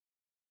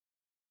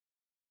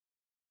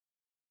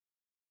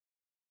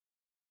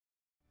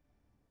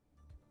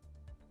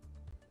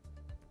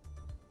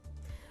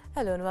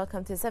Hello and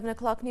welcome to 7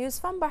 o'clock news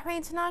from Bahrain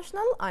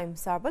International. I'm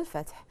Sarb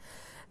Al-Fath.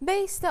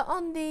 Based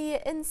on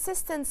the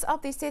insistence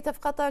of the State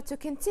of Qatar to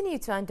continue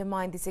to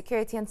undermine the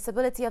security and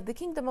stability of the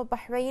Kingdom of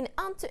Bahrain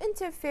and to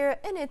interfere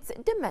in its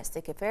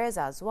domestic affairs,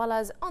 as well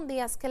as on the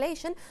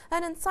escalation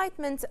and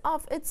incitement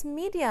of its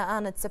media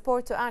and its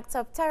support to acts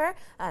of terror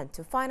and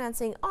to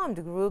financing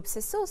armed groups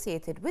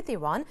associated with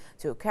Iran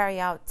to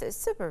carry out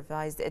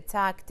supervised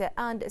attack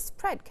and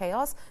spread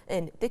chaos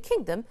in the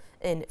Kingdom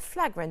in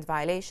flagrant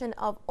violation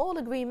of all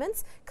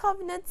agreements,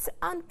 covenants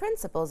and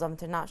principles of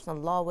international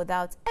law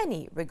without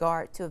any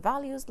regard to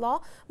values,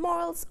 law,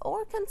 morals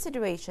or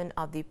consideration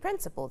of the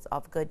principles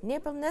of good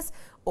neighborliness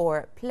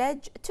or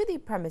pledge to the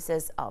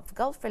premises of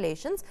Gulf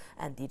relations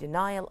and the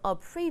denial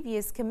of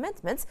previous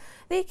commitments,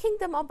 the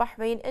Kingdom of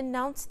Bahrain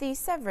announced the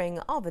severing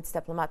of its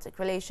diplomatic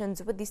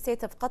relations with the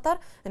State of Qatar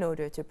in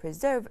order to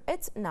preserve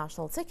its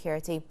national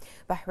security.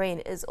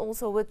 Bahrain is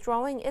also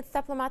withdrawing its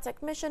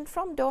diplomatic mission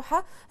from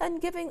Doha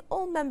and giving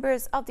all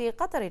members of the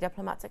Qatari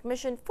diplomatic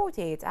mission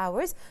 48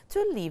 hours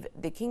to leave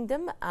the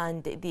kingdom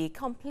and the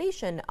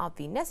completion of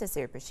the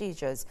necessary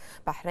procedures.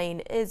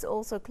 Bahrain is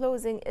also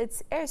closing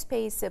its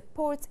airspace,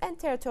 ports and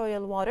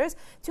territorial waters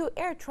to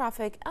air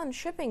traffic and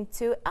shipping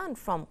to and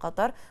from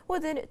Qatar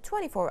within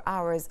 24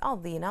 hours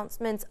of the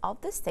announcement of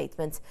the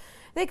statement.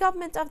 The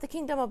government of the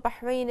Kingdom of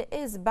Bahrain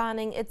is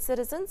banning its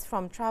citizens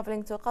from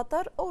traveling to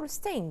Qatar or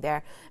staying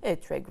there.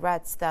 It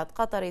regrets that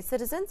Qatari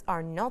citizens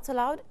are not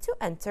allowed to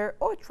enter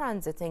or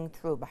transiting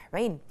through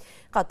Bahrain.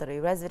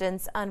 Qatari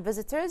residents and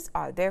visitors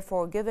are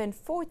therefore given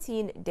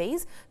 14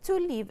 days to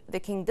leave the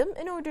kingdom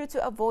in order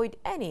to avoid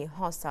any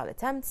hostile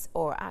attempts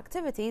or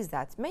activities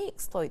that may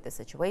exploit the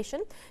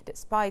situation,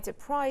 despite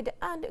pride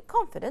and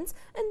confidence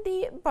in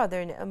the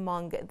brotherhood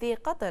among the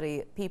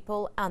Qatari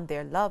people and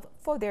their love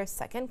for their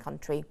second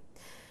country.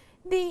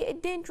 The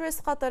dangerous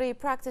Qatari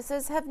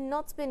practices have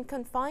not been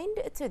confined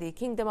to the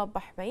Kingdom of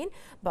Bahrain,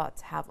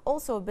 but have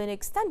also been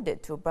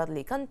extended to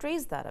brotherly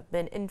countries that have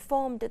been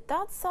informed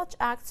that such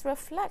acts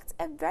reflect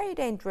a very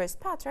dangerous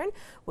pattern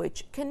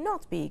which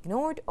cannot be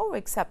ignored or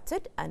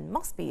accepted and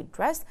must be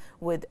addressed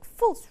with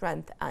full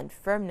strength and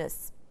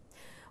firmness.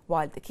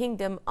 While the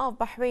Kingdom of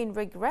Bahrain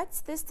regrets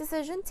this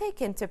decision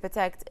taken to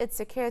protect its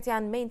security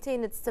and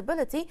maintain its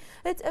stability,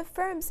 it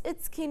affirms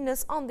its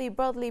keenness on the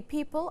brotherly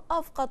people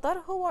of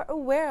Qatar who are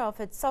aware of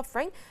its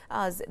suffering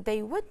as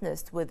they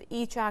witnessed with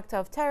each act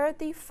of terror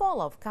the fall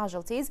of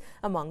casualties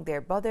among their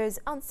brothers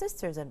and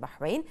sisters in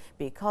Bahrain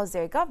because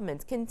their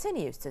government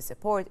continues to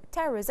support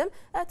terrorism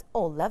at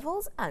all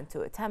levels and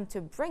to attempt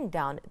to bring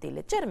down the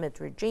legitimate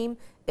regime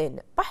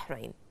in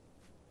Bahrain.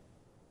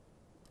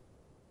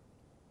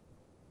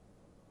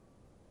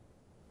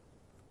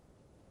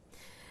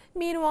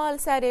 Meanwhile,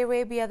 Saudi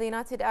Arabia, the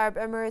United Arab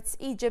Emirates,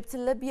 Egypt,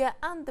 Libya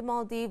and the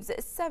Maldives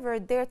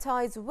severed their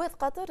ties with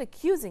Qatar,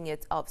 accusing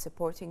it of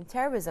supporting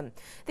terrorism.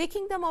 The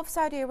Kingdom of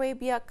Saudi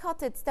Arabia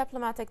cut its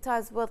diplomatic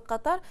ties with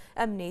Qatar,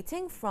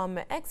 emanating from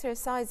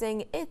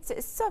exercising its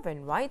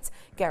sovereign rights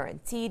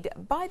guaranteed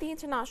by the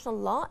international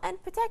law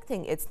and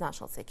protecting its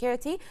national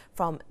security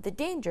from the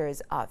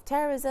dangers of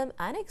terrorism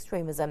and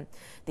extremism.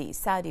 The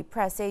Saudi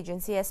press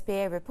agency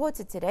SPA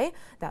reported today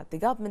that the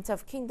government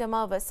of Kingdom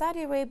of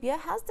Saudi Arabia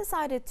has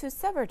decided to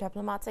sever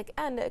diplomatic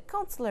and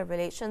consular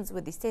relations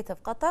with the State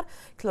of Qatar,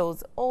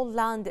 close all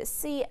land,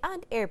 sea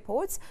and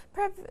airports,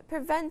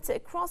 prevent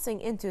crossing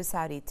into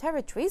Saudi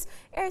territories,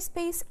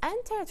 airspace and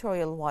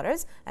territorial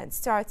waters, and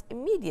start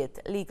immediate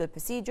legal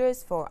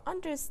procedures for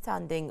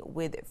understanding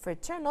with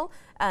fraternal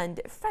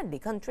and friendly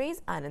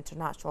countries and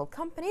international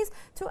companies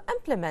to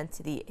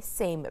implement the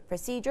same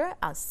procedure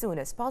as soon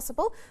as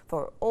possible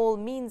for all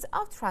means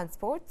of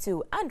transport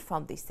to and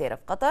from the State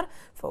of Qatar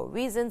for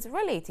reasons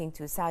relating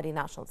to Saudi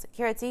national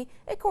security,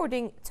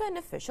 according to an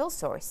official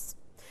source.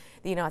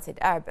 The United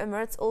Arab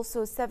Emirates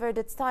also severed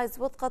its ties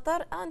with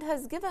Qatar and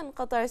has given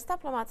Qatar's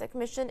diplomatic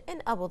mission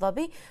in Abu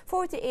Dhabi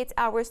 48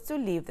 hours to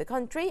leave the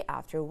country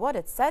after what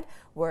it said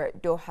were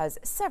Doha's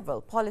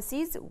several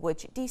policies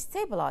which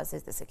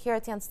destabilizes the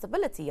security and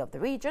stability of the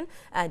region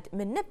and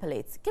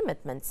manipulates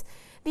commitments.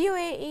 The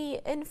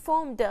UAE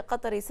informed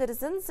Qatari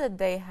citizens that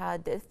they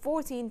had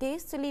 14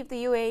 days to leave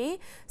the UAE.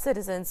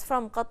 Citizens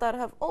from Qatar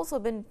have also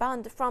been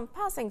banned from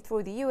passing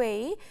through the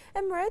UAE.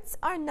 Emirates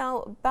are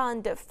now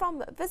banned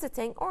from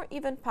visiting or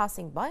even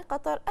passing by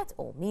Qatar at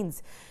all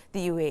means.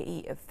 The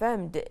UAE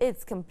affirmed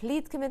its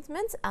complete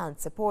commitment and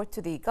support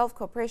to the Gulf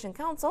Cooperation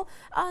Council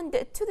and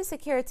to the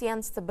security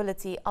and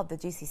stability of the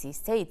GCC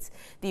states.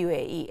 The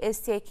UAE is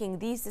taking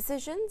these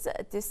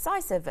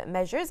decisive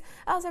measures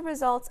as a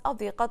result of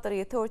the Qatari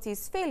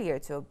authorities' failure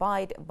to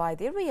abide by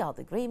the Riyadh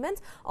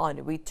Agreement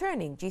on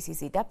returning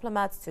GCC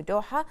diplomats to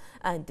Doha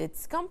and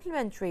its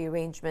complementary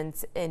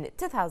arrangements in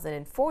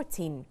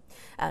 2014.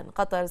 And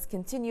Qatar's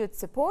continued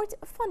support,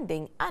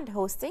 funding and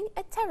hosting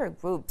condemning terror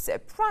groups,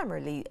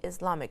 primarily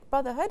Islamic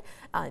Brotherhood,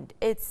 and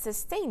its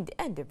sustained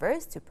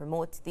endeavors to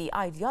promote the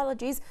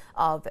ideologies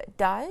of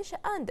Daesh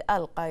and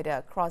Al-Qaeda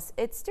across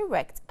its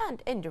direct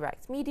and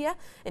indirect media,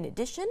 in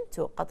addition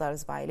to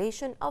Qatar's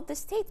violation of the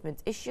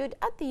statement issued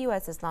at the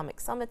U.S. Islamic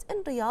Summit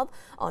in Riyadh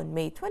on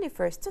May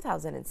 21,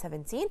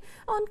 2017,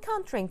 on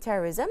countering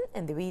terrorism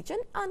in the region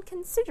and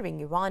considering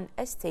Iran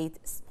a state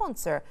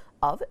sponsor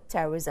of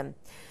terrorism.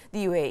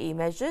 The UAE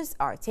measures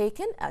are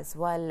taken as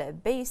well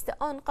based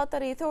on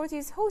Qatari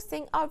authorities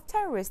hosting of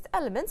terrorist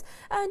elements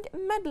and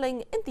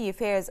meddling in the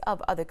affairs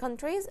of other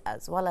countries,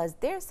 as well as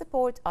their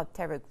support of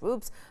terror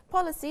groups,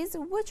 policies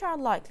which are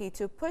likely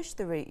to push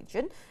the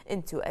region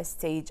into a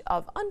stage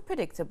of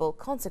unpredictable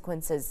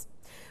consequences.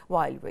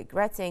 While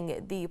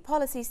regretting the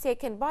policies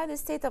taken by the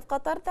state of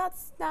Qatar that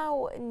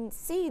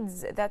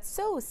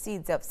sow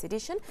seeds of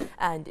sedition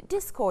and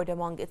discord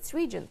among its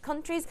region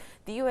countries,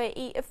 the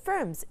UAE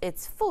affirms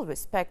its full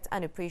respect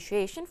and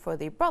appreciation for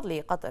the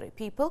broadly Qatari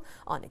people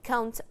on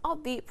account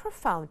of the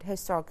profound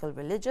historical,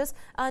 religious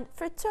and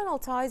fraternal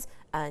ties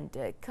and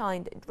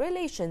kind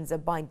relations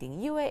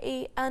binding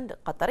UAE and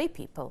Qatari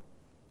people.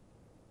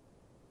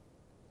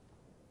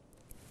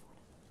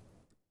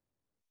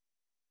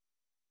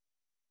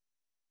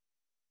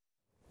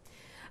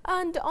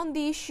 And on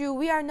the issue,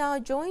 we are now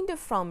joined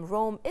from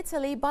Rome,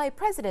 Italy, by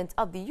President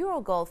of the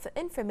Eurogulf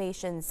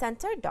Information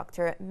Center,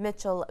 Dr.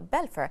 Mitchell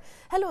Belfer.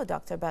 Hello,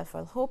 Dr.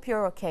 Belfer. Hope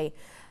you're okay.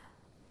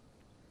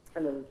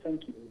 Hello,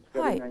 thank you. It's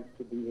very nice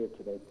to be here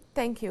today.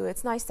 Thank you.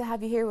 It's nice to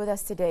have you here with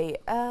us today.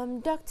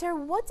 Doctor,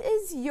 what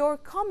is your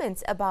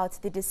comment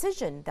about the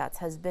decision that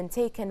has been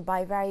taken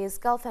by various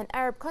Gulf and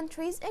Arab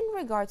countries in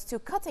regards to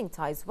cutting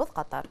ties with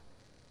Qatar?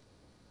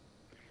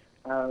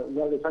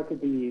 Well, if I could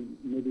be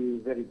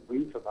maybe very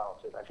brief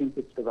about it, I think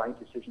it's the right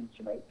decision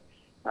to make.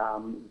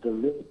 The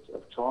list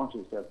of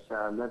charges that's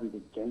levied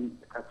against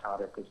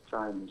Qatar at this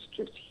time is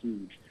just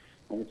huge.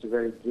 And it's a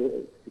very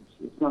good,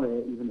 it's not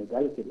even a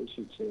delicate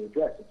issue to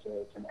address.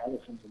 It's an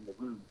elephant in the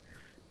room,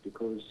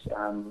 because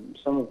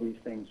some of these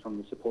things, from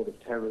the support of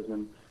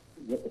terrorism,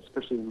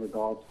 especially in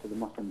regards to the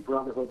Muslim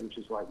Brotherhood, which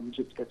is why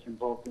Egypt gets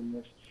involved in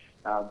this,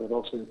 but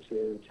also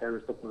to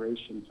terrorist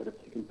operations that have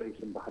taken place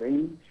in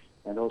Bahrain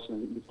and also in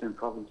the eastern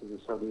provinces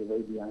of Saudi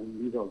Arabia. I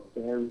mean, these are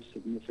very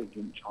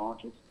significant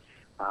charges,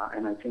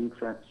 and I think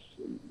that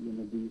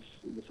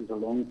this is a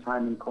long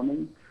time in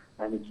coming,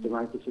 and it's the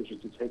right decision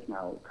to take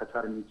now.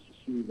 Qatar needs to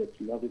see that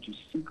the other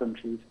GCC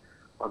countries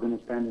are going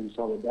to stand in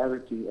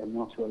solidarity and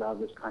not to allow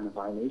this kind of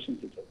violation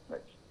to take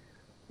place.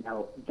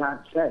 Now,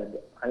 that said,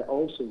 I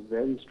also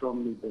very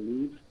strongly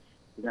believe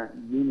that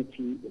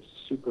unity is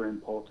super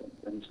important,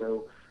 and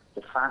so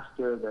the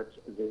faster that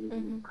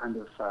the kind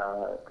of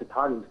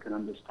Qataris can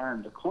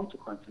understand the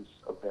consequences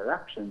of their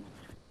actions,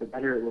 the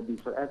better it will be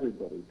for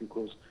everybody,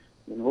 because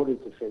in order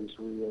to face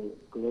real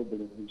global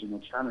and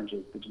regional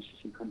challenges, the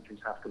GCC countries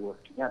have to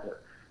work together.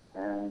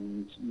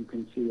 And you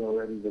can see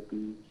already that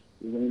the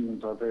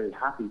Iranians are very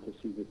happy to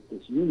see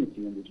this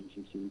unity in the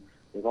GCC.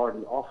 They've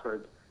already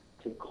offered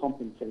to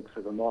compensate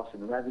for the loss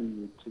in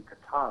revenue to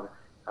Qatar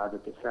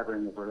that the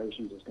severing of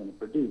relations is going to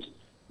produce.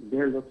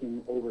 They're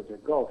looking over the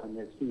Gulf and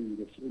they're seeing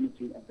this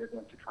unity, and they're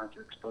going to try to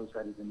expose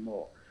that even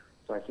more.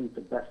 So I think the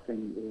best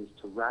thing is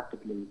to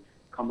rapidly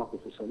come up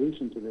with a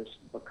solution to this,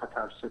 but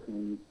Qatar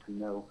certainly needs to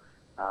know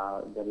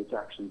that its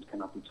actions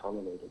cannot be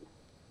tolerated.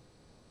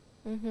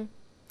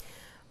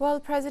 Well,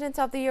 President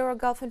of the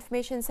Eurogulf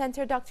Information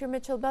Center, Dr.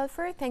 Mitchell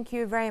Belfer, thank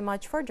you very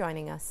much for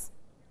joining us.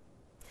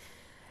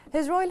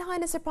 His Royal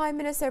Highness Prime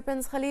Minister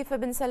Prince Khalifa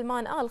bin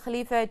Salman Al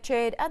Khalifa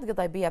chaired at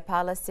Qudaibiya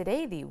Palace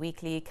today the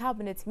weekly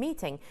cabinet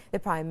meeting. The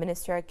Prime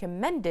Minister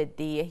commended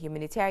the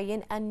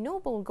humanitarian and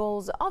noble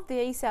goals of the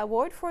Isa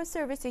Award for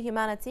Service to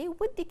Humanity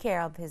with the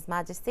care of His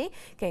Majesty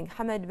King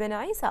Hamad bin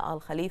Isa Al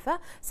Khalifa,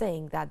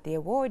 saying that the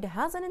award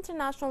has an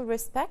international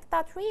respect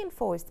that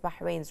reinforced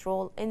Bahrain's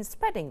role in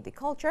spreading the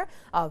culture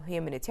of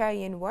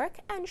humanitarian work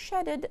and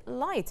shedded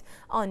light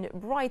on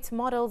bright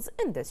models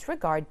in this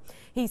regard.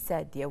 He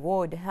said the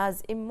award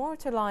has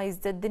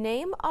immortalized the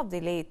name of the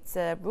late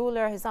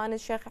ruler, His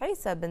Highness Sheikh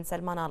Isa bin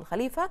Salman Al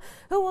Khalifa,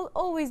 who will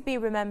always be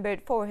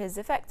remembered for his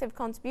effective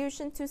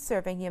contribution to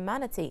serving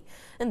humanity.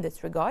 In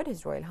this regard,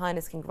 His Royal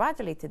Highness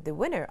congratulated the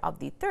winner of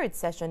the third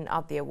session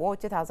of the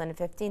award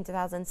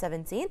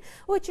 2015-2017,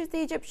 which is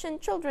the Egyptian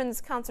Children's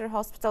Cancer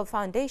Hospital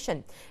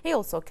Foundation. He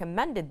also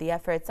commended the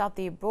efforts of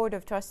the Board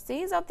of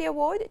Trustees of the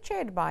award,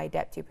 chaired by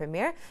Deputy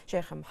Premier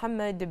Sheikh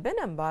Mohammed bin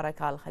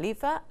Mbarak Al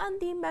Khalifa,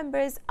 and the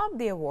members of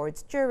the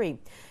awards jury.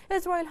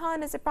 His Royal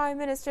Highness the Prime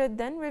Minister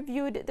then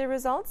reviewed the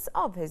results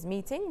of his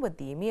meeting with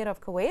the Emir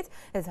of Kuwait,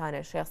 His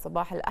Highness Sheikh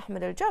Sabah Al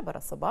Ahmed Al Jaber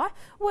Al Sabah,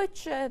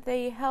 which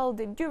they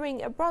held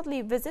during a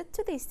broadly visit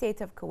to the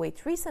state of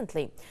Kuwait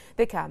recently.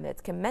 The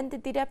cabinet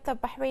commended the depth of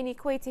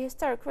Bahraini-Kuwaiti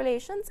historic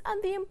relations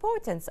and the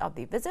importance of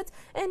the visit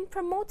in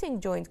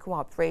promoting joint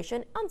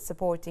cooperation and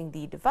supporting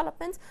the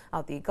development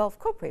of the Gulf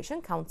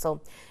Cooperation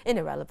Council. In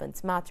a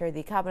relevant matter,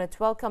 the cabinet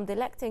welcomed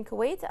electing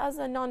Kuwait as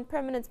a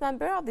non-permanent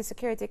member of the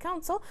Security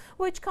Council,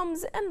 which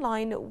comes in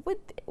line Bahrain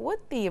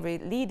with the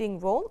leading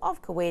role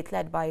of Kuwait,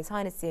 led by His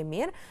Highness the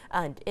Emir,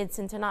 and its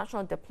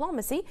international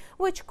diplomacy,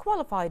 which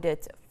qualified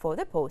it for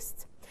the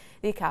post.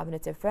 The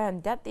cabinet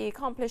affirmed that the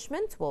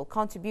accomplishment will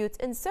contribute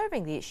in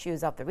serving the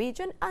issues of the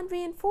region and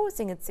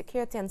reinforcing its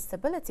security and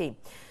stability.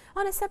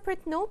 On a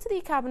separate note,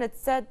 the cabinet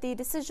said the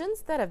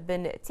decisions that have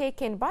been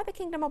taken by the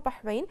Kingdom of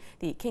Bahrain,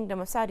 the Kingdom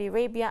of Saudi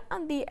Arabia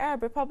and the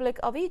Arab Republic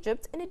of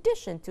Egypt, in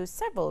addition to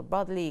several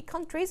brotherly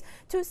countries,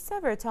 to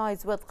sever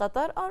ties with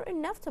Qatar are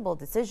inevitable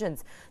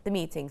decisions. The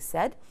meeting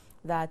said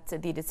that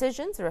the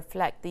decisions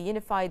reflect the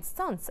unified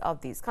stance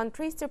of these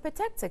countries to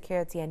protect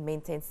security and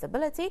maintain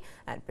stability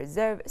and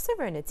preserve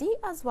sovereignty,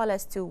 as well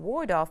as to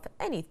ward off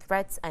any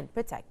threats and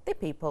protect the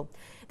people.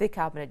 The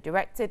cabinet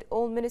directed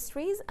all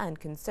ministries and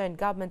concerned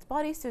government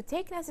bodies to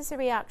take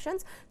necessary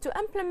actions to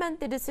implement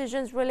the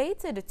decisions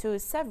related to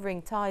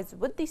severing ties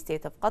with the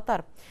State of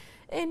Qatar.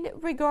 In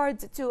regard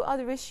to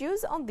other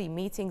issues on the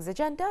meeting's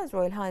agenda, His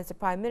Royal Highness the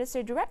Prime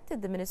Minister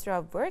directed the Minister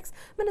of Works,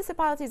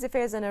 Municipalities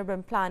Affairs and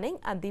Urban Planning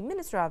and the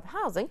Minister of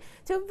Housing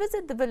to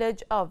visit the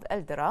village of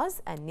El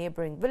Daraz and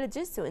neighbouring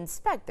villages to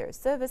inspect their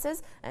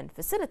services and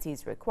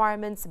facilities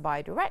requirements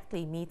by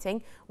directly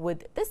meeting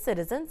with the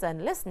citizens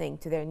and listening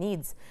to their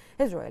needs.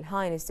 His Royal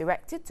Highness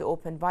directed to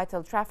open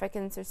vital traffic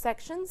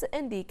intersections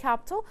in the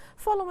capital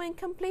following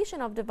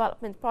completion of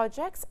development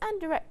projects and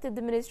directed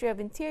the Ministry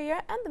of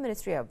Interior and the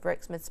Ministry of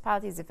Works,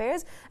 Municipalities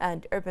Affairs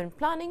and Urban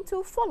Planning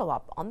to follow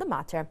up on the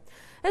matter.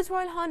 His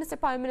Royal Highness the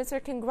Prime Minister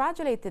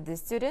congratulated the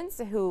students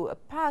who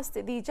passed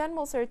the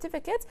general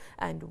certificate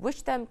and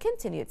wished them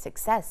continued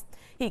success.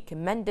 He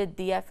commended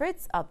the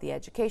efforts of the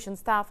education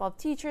staff of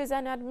teachers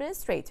and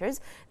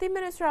administrators. The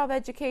Minister of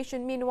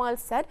Education meanwhile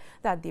said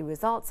that the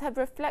results have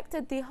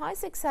reflected the high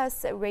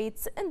success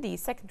rates in the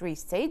secondary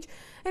stage.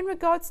 In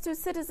regards to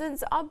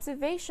citizens'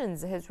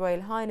 observations, His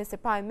Royal Highness the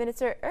Prime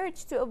Minister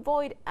urged to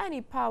avoid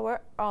any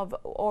power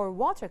or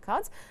water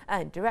cuts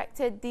and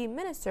directed the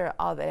Minister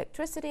of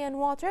Electricity and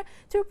Water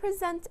to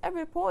present a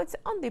report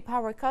on the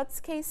power cuts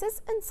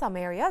cases in some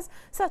areas,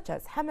 such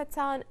as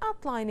Hamatan,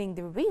 outlining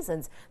the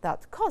reasons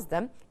that caused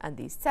them and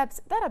the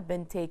steps that have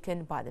been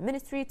taken by the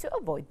Ministry to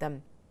avoid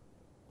them.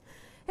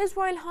 His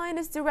Royal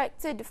Highness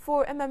directed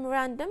for a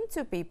memorandum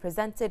to be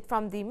presented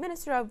from the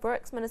Minister of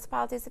Works,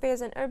 Municipalities Affairs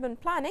and Urban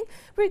Planning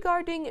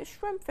regarding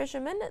shrimp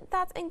fishermen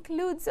that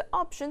includes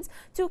options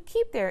to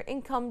keep their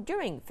income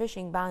during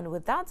fishing ban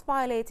without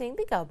violating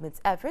the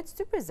government's efforts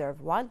to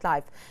preserve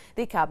wildlife.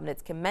 The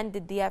cabinet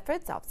commended the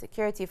efforts of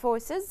security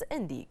forces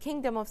in the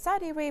Kingdom of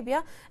Saudi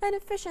Arabia and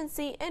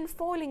efficiency in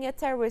foiling a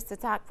terrorist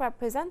attack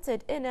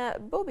represented in a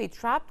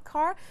booby-trapped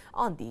car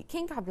on the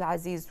King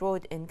Abdulaziz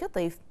Road in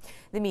Qatif.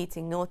 The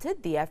meeting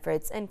noted the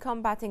efforts in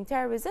combating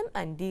terrorism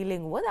and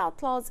dealing with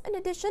outlaws, in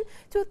addition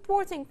to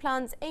thwarting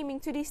plans aiming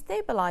to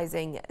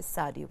destabilizing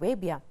Saudi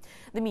Arabia.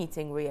 The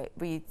meeting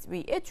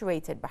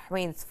reiterated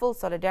Bahrain's full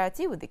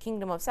solidarity with the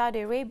Kingdom of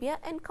Saudi Arabia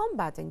in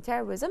combating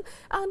terrorism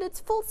and its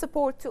full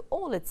support to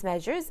all its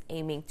measures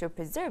aiming to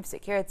preserve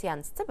security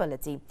and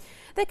stability.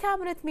 The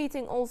cabinet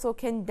meeting also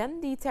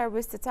condemned the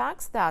terrorist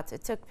attacks that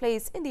took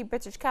place in the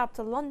British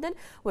capital London,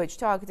 which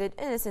targeted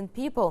innocent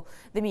people.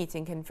 The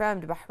meeting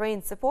confirmed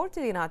Bahrain's support to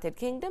the United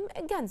Kingdom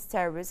against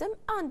terrorism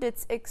and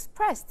its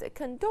expressed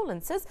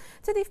condolences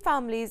to the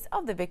families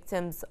of the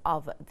victims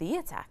of the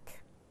attack.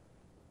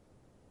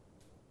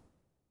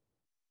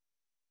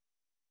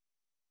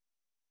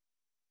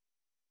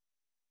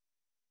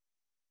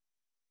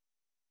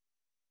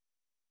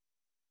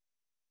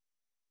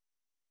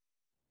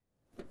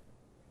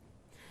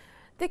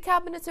 The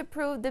Cabinet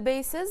approved the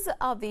basis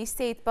of the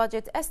state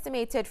budget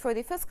estimated for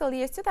the fiscal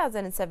years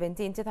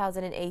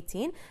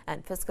 2017-2018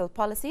 and fiscal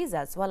policies,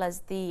 as well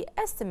as the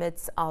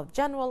estimates of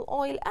general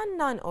oil and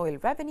non-oil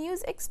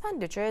revenues,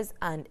 expenditures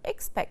and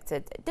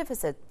expected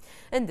deficit.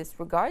 In this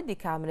regard, the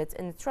Cabinet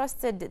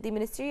entrusted the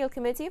Ministerial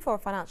Committee for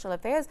Financial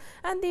Affairs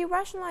and the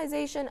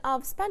Rationalization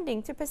of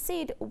Spending to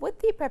proceed with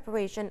the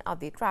preparation of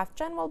the draft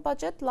general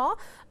budget law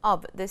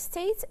of the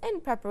state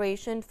in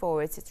preparation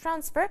for its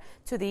transfer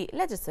to the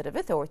Legislative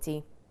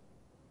Authority.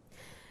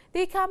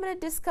 The Cabinet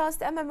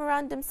discussed a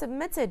memorandum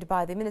submitted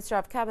by the Minister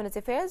of Cabinet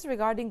Affairs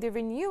regarding the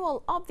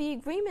renewal of the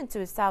agreement to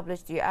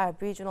establish the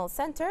Arab Regional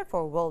Centre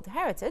for World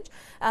Heritage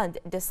and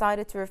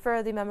decided to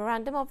refer the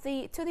memorandum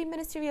to the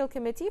Ministerial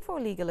Committee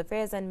for Legal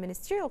Affairs and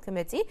Ministerial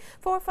Committee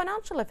for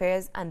Financial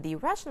Affairs and the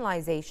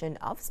Rationalization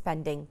of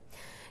Spending.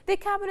 The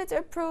Cabinet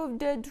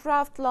approved a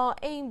draft law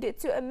aimed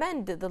to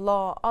amend the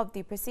law of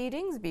the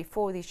proceedings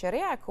before the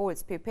Sharia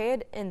courts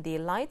prepared in the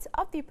light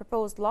of the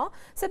proposed law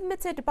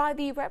submitted by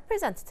the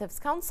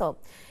Representatives Council.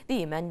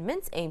 The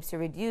amendment aims to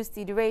reduce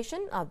the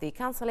duration of the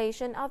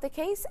cancellation of the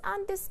case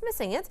and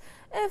dismissing it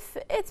if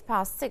it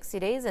passed 60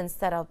 days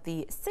instead of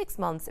the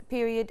 6-month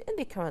period in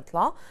the current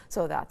law,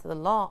 so that the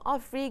law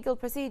of legal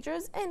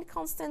procedures is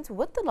consistent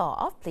with the law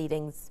of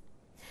pleadings.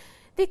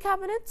 The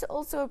Cabinet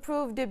also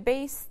approved,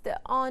 based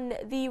on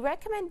the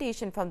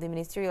recommendation from the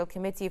Ministerial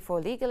Committee for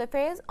Legal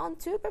Affairs, on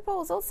two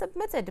proposals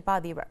submitted by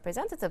the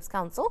Representatives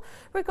Council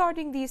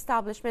regarding the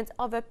establishment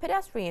of a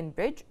pedestrian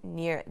bridge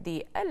near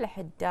the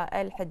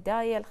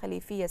Al-Hiddaya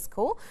Al-Khalifiya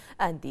School,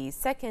 and the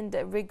second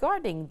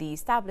regarding the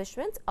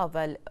establishment of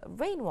a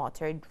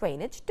rainwater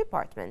drainage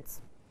department.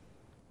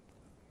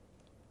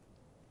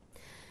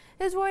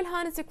 His Royal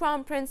Highness the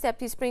Crown Prince,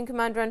 Deputy Supreme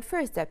Commander and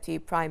First Deputy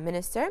Prime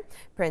Minister,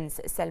 Prince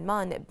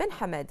Salman bin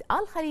Hamad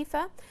Al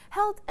Khalifa,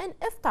 held an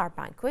iftar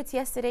banquet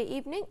yesterday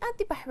evening at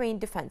the Bahrain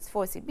Defence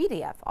Force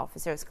BDF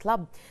Officers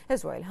Club.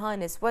 His Royal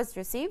Highness was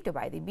received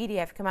by the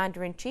BDF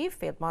Commander-in-Chief,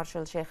 Field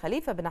Marshal Sheikh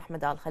Khalifa bin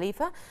Ahmed Al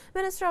Khalifa,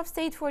 Minister of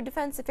State for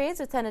Defence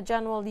Affairs, Lieutenant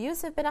General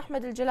Yusuf bin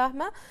Ahmed Al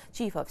Jalahma,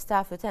 Chief of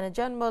Staff Lieutenant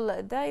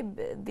General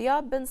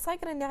Diab bin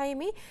Saikr Al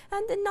Naimi,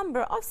 and a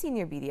number of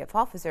senior BDF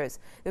officers.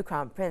 The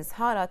Crown Prince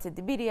highlighted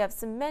the BDF's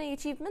many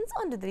achievements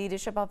under the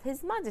leadership of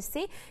His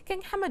Majesty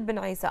King Hamad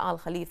bin Isa Al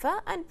Khalifa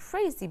and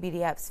praised the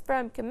BDF's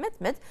firm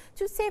commitment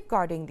to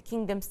safeguarding the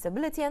kingdom's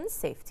stability and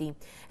safety.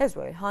 His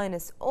Royal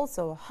Highness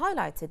also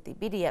highlighted the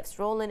BDF's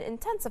role in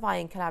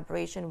intensifying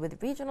collaboration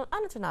with regional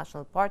and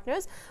international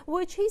partners,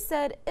 which he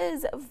said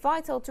is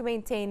vital to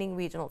maintaining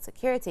regional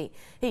security.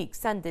 He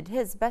extended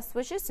his best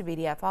wishes to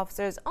BDF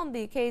officers on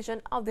the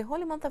occasion of the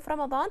holy month of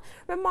Ramadan,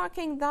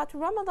 remarking that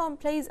Ramadan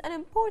plays an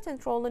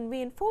important role in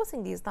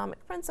reinforcing the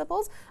Islamic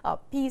principles of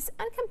peace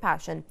and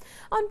compassion.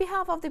 On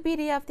behalf of the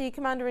BDF, the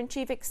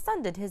Commander-in-Chief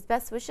extended his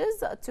best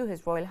wishes to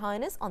His Royal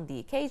Highness on the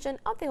occasion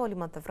of the holy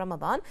month of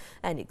Ramadan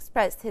and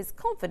expressed his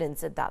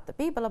confidence that the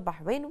people of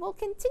Bahrain will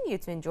continue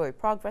to enjoy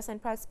progress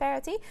and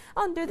prosperity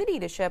under the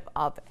leadership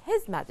of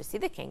His Majesty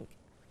the King.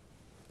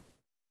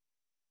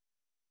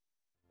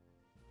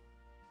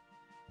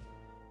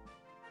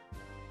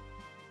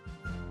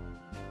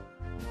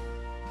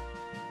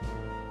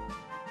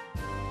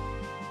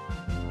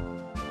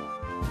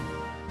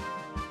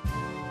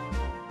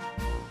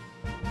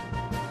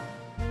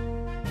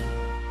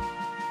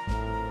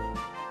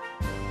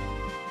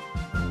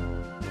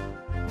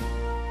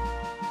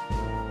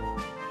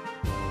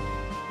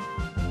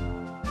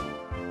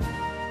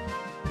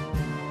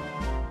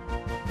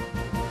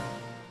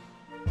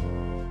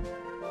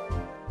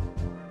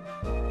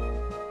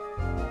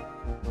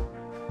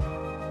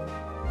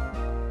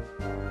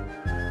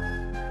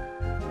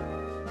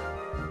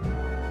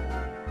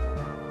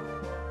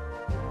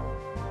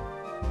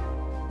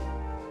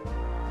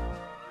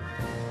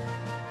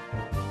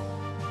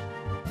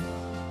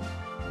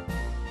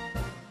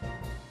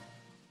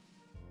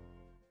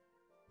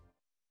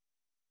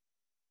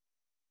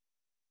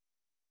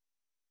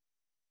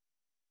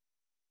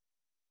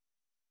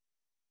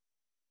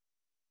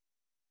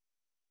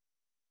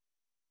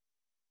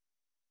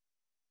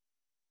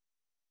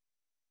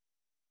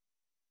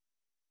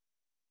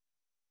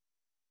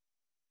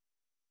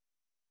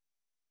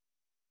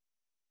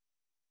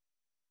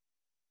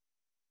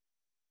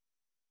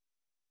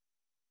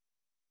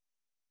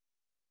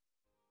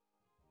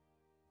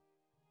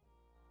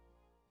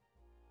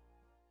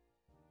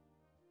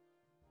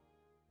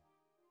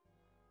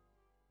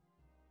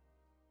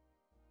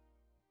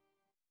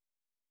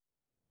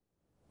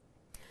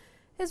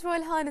 His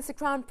Royal Highness the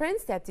Crown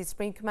Prince, Deputy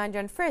Supreme Commander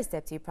and First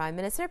Deputy Prime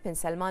Minister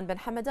Prince Salman bin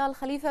Hamad Al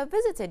Khalifa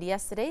visited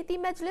yesterday the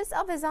Majlis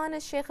of His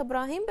Highness Sheikh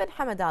Ibrahim bin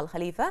Hamad Al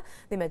Khalifa,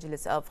 the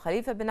Majlis of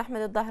Khalifa bin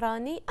Ahmed Al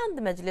Dahrani, and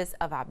the Majlis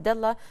of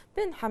Abdullah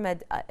bin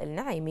Hamad Al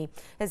Naimi.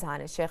 His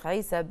Highness Sheikh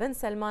Isa bin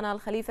Salman Al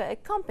Khalifa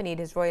accompanied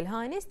His Royal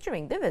Highness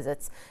during the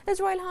visits. His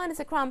Royal Highness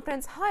the Crown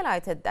Prince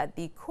highlighted that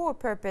the core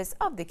purpose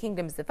of the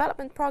kingdom's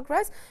development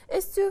progress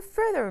is to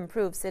further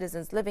improve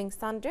citizens' living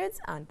standards,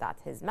 and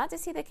that His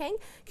Majesty the King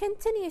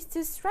continues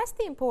to stress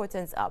the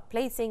importance of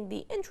placing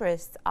the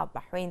interests of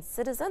Bahrain's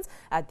citizens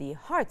at the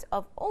heart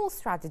of all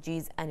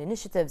strategies and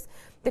initiatives.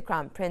 The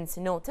Crown Prince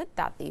noted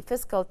that the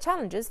fiscal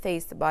challenges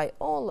faced by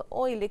all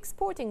oil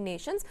exporting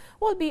nations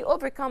will be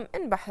overcome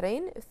in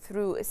Bahrain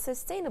through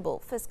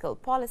sustainable fiscal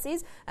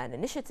policies and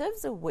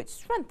initiatives which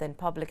strengthen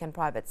public and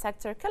private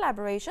sector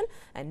collaboration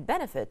and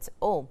benefit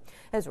all.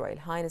 His Royal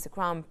Highness the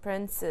Crown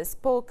Prince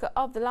spoke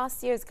of the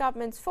last year's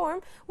government's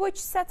forum, which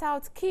set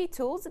out key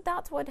tools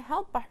that would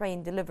help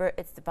Bahrain deliver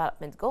its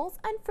development goals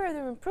and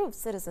further improve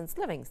citizens'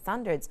 living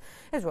standards.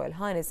 His Royal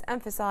Highness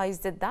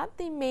emphasized that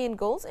the main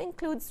goals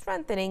include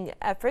strengthening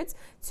efforts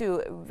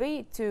to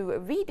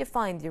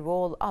redefine the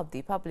role of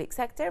the public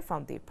sector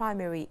from the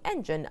primary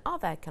engine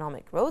of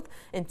economic growth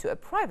into a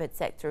private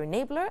sector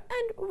enabler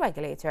and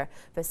regulator,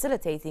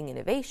 facilitating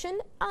innovation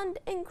and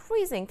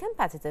increasing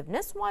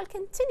competitiveness while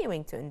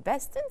continuing to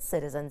invest in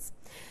citizens.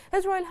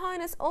 His Royal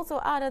Highness also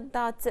added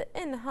that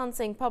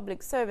enhancing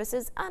public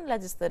services and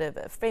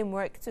legislative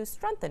framework to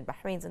strengthen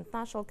Bahrain's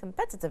international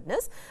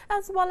competitiveness,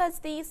 as well as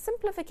the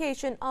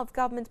simplification of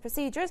government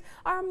procedures,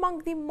 are among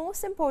the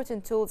most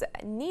important tools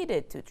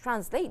needed to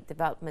translate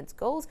development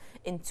goals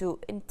into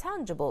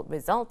intangible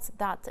results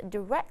that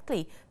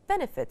directly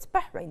benefit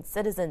Bahrain's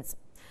citizens.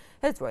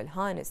 His Royal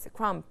Highness the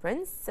Crown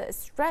Prince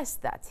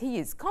stressed that he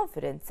is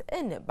confident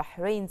in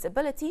Bahrain's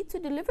ability to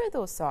deliver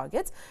those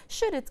targets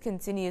should it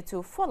continue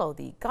to follow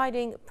the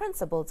guiding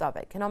principles of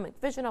economic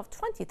vision of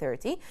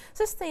 2030,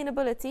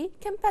 sustainability,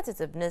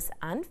 competitiveness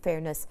and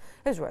fairness.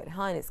 His Royal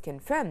Highness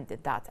confirmed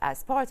that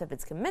as part of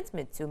its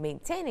commitment to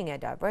maintaining a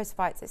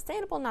diversified,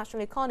 sustainable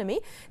national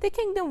economy, the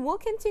kingdom will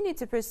continue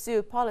to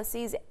pursue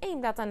policies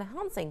aimed at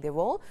enhancing the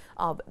role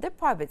of the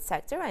private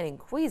sector and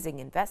increasing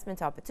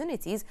investment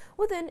opportunities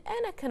within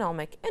an economic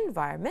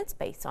environment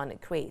based on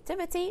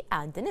creativity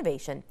and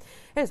innovation.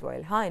 His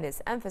Royal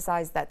Highness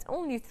emphasized that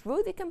only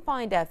through the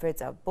combined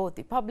efforts of both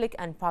the public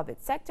and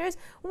private sectors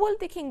will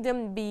the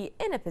kingdom be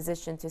in a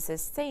position to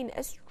sustain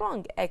a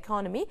strong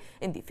economy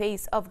in the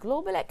face of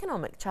global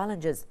economic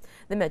challenges.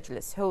 The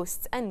Majlis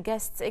hosts and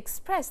guests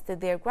expressed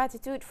their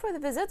gratitude for the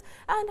visit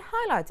and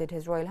highlighted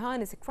His Royal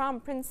Highness the Crown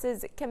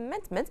Prince's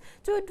commitment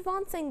to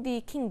advancing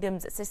the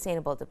kingdom's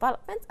sustainable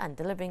development and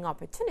delivering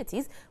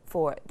opportunities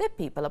for the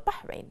people of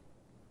Bahrain.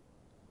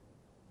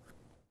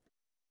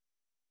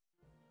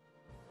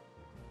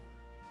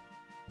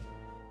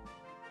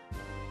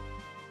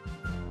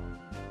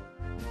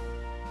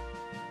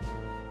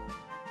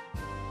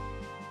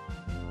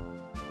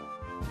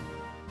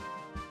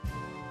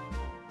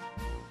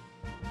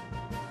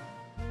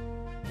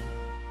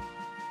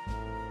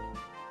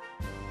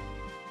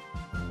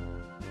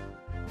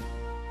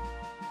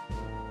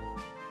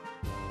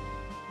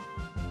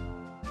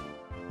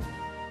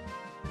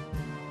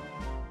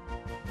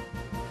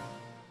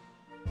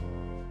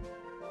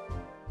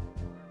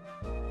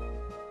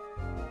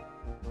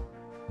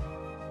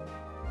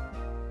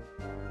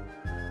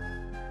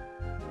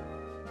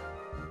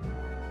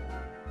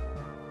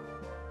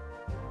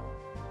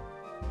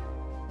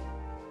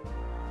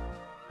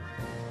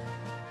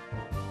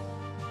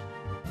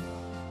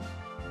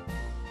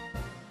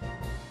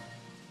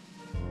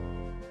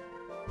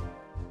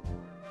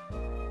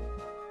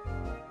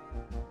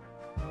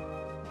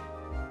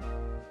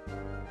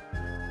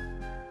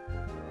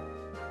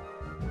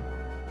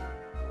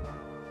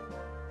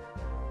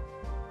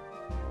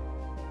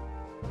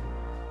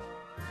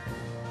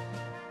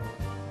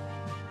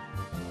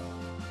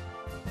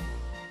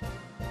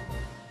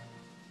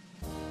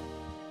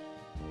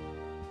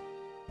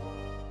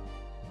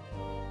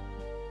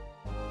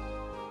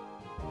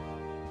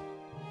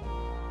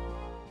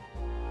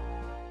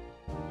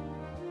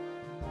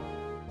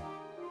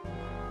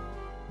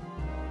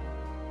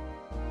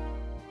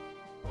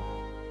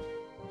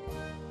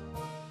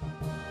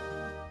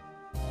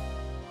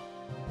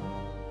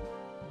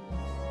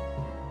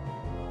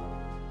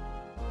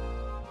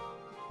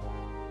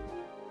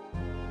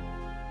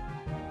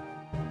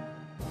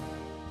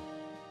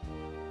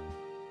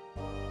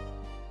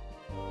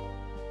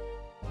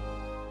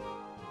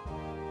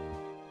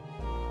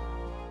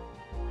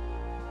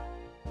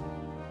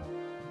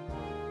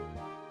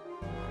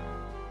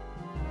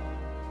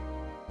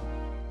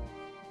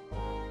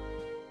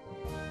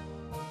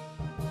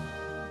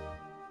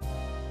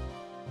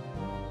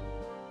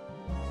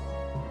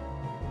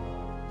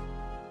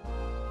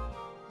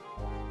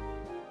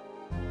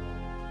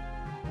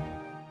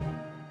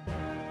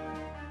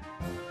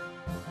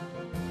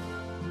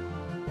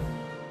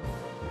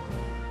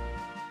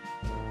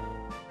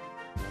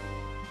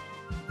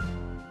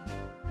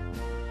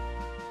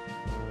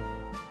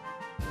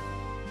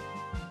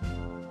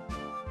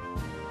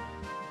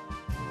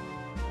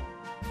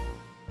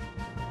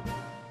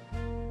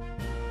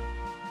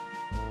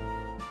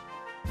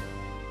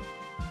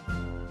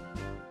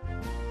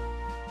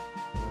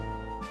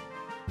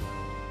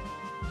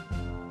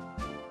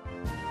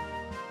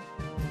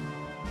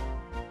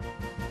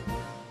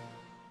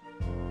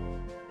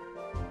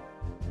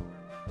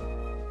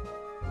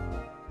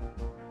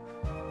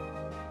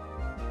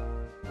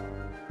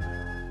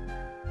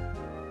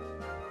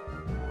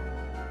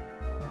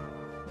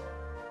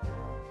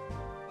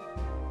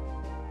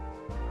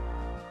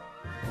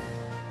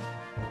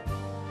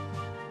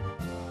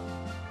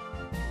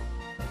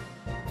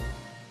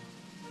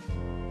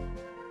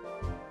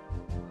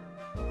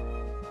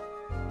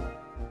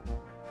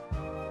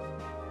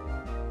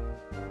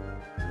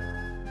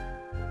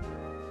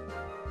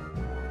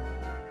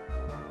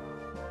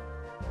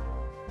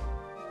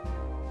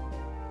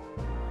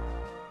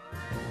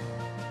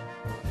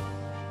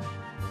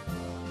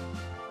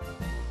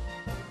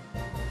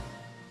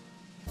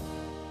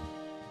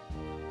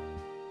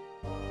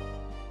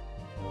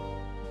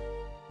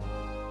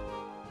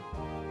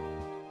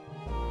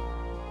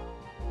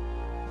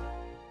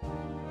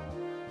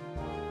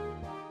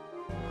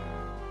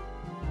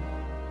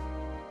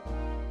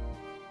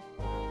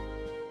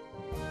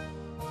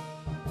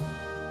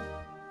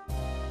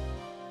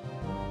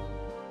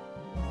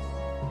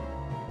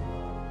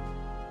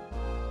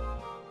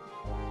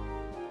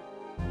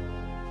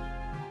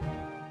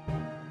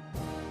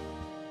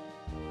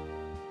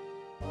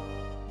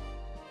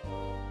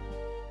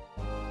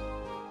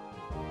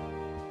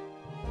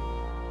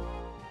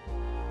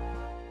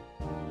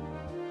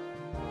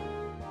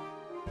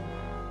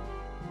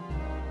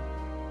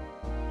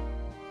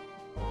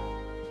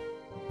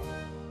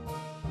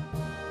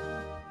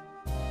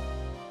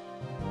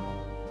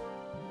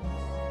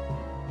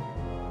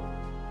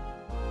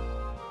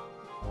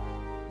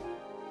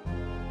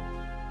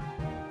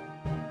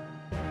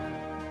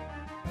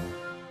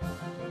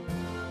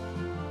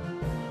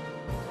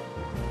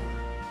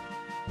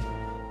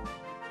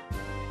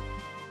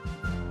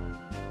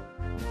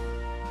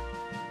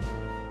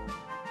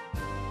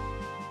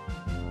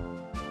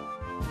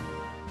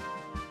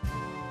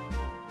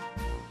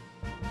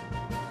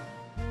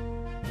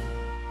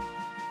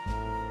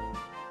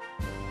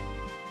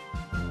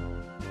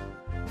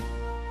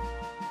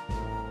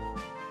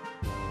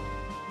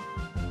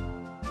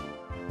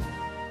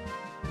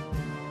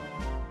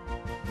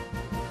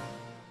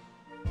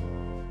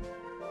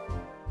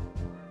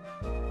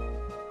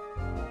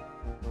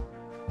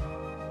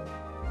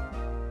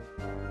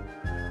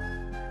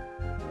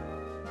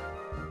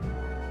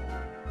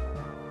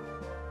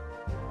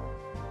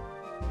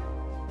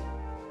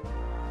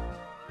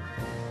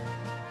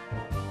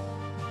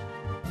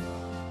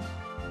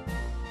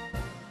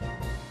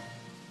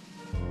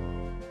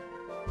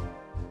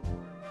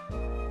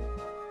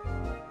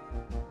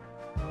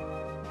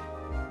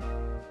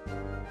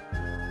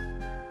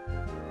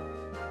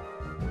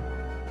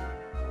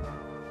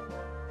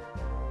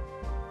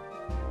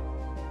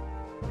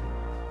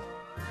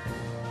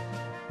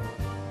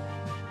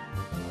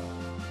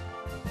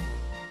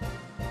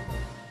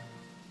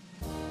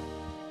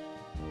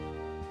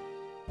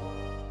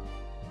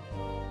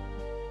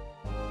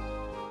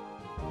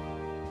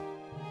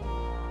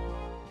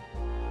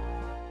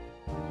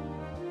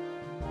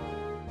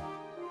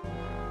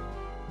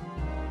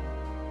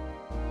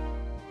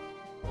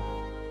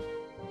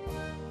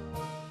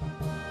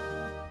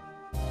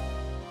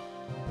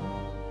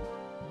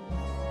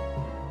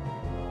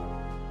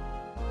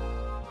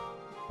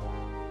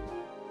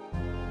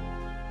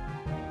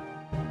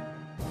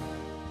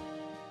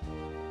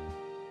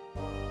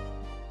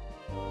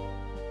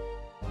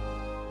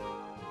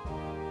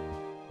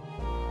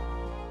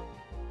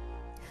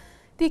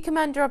 The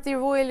commander of the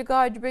Royal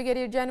Guard,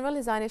 Brigadier General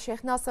His Highness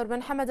Sheikh Nasser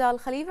bin Hamad Al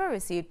Khalifa,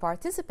 received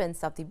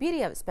participants of the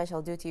BDF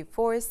Special Duty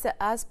Force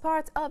as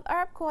part of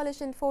Arab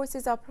Coalition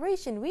Forces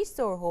Operation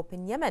Restore Hope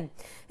in Yemen.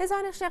 His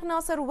Highness Sheikh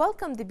Nasser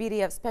welcomed the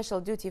BDF Special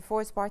Duty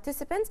Force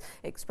participants,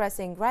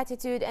 expressing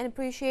gratitude and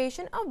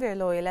appreciation of their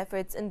loyal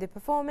efforts in the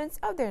performance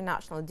of their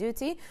national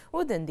duty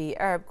within the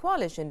Arab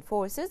Coalition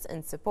Forces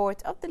in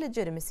support of the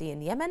legitimacy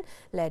in Yemen,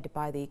 led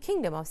by the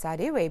Kingdom of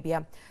Saudi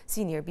Arabia.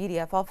 Senior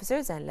BDF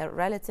officers and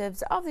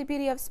relatives of the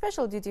BDF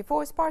Special Duty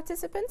Force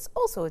participants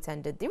also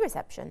attended the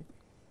reception.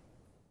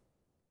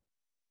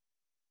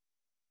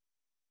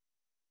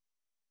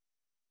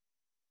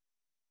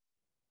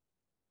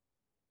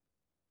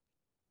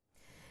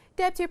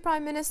 Deputy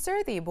Prime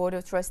Minister, the Board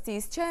of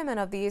Trustees Chairman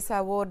of the ISA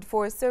Award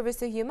for Service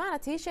to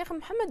Humanity, Sheikh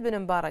Mohammed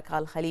bin Mubarak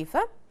Al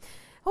Khalifa,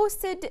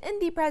 hosted in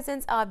the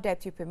presence of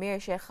Deputy Premier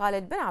Sheikh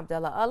Khalid bin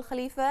Abdullah Al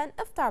Khalifa an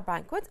iftar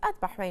banquet at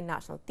Bahrain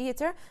National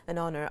Theatre in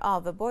honor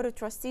of the Board of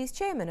Trustees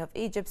Chairman of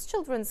Egypt's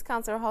Children's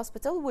Cancer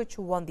Hospital, which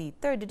won the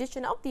third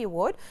edition of the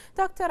award,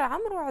 Dr.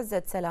 Amru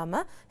Azzat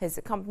Salama, his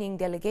accompanying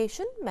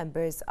delegation,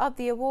 members of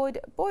the award,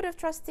 Board of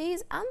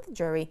Trustees and the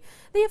jury.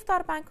 The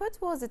iftar banquet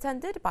was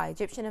attended by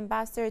Egyptian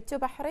Ambassador to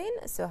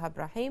Bahrain, Sohab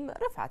Rahim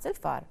Rafat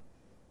Al-Far.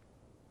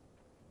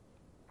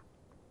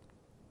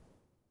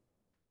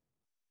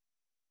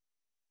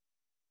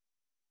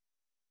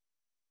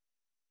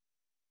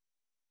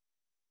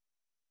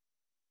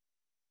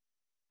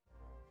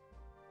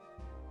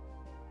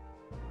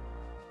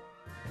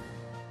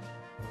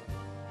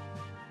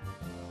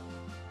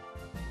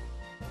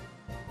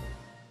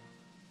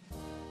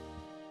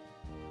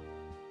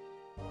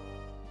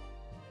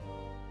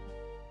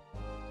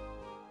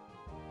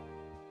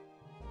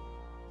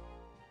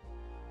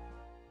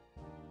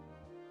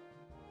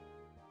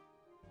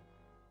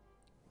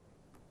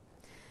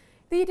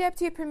 The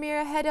Deputy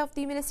Premier, head of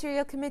the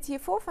Ministerial Committee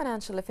for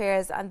Financial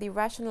Affairs and the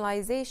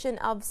Rationalization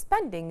of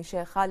Spending,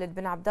 Sheikh Khalid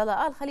bin Abdullah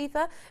Al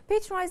Khalifa,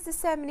 patronized the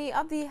ceremony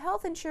of the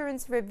Health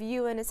Insurance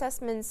Review and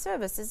Assessment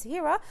Services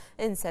HIRA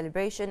in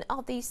celebration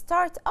of the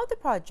start of the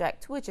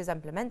project, which is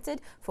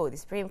implemented for the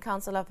Supreme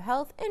Council of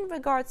Health in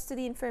regards to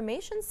the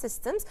information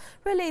systems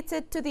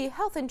related to the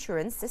health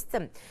insurance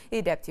system.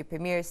 The Deputy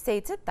Premier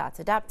stated that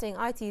adapting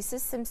IT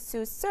systems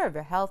to serve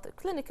health,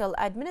 clinical,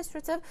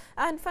 administrative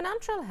and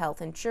financial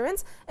health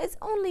insurance is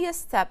only a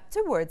step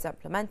towards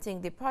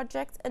implementing the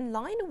project in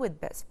line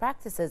with best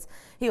practices.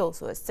 He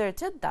also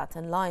asserted that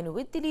in line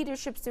with the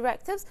leadership's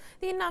directives,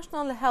 the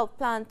National Health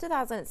Plan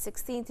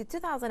 2016 to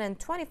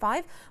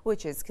 2025,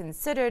 which is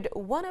considered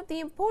one of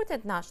the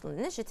important national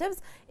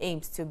initiatives,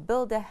 aims to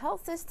build a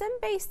health system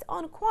based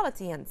on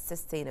quality and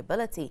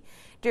sustainability.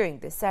 During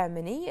the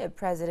ceremony,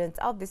 President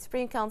of the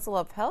Supreme Council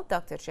of Health,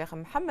 Dr. Sheikh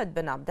Mohammed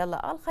bin Abdullah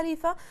Al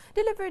Khalifa,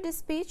 delivered a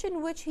speech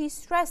in which he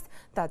stressed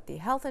that the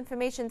health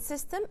information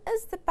system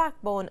is the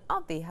backbone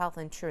of the health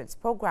insurance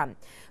program.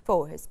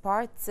 For his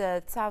part,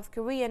 South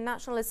Korean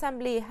National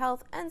Assembly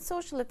Health and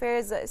Social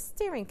Affairs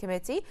Steering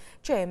Committee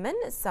Chairman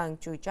Sang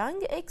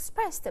Chu-chang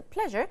expressed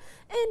pleasure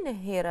in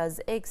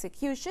HIRA's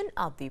execution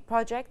of the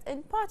project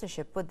in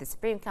partnership with the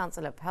Supreme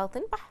Council of Health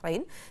in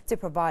Bahrain to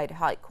provide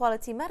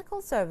high-quality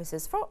medical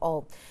services for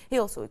all. He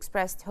also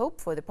expressed hope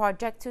for the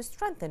project to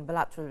strengthen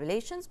bilateral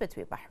relations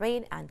between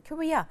Bahrain and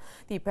Korea.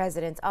 The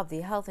President of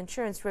the Health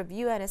Insurance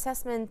Review and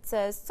Assessment,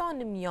 Son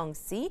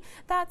Myong-si,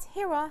 that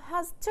HIRA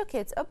has took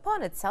it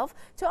upon itself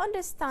to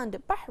understand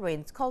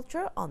Bahrain's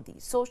culture on the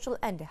social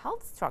and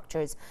health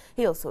structures.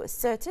 He also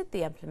asserted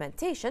the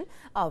implementation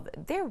of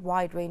their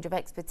wide range of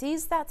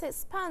expertise that it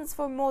spans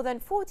for more than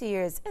 40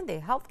 years in the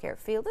healthcare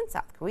field in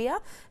South Korea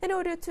in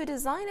order to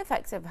design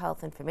effective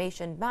health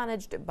information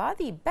managed by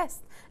the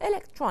best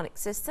electronic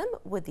system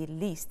with the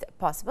least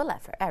possible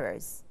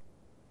errors.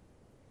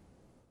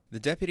 The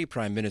Deputy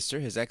Prime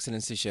Minister, His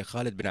Excellency Sheikh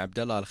Khalid bin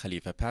Abdullah Al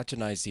Khalifa,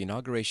 patronized the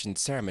inauguration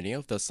ceremony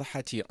of the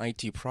Sahati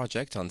IT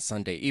project on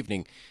Sunday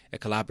evening, a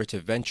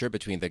collaborative venture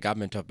between the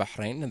Government of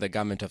Bahrain and the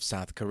Government of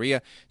South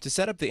Korea to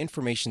set up the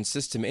information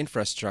system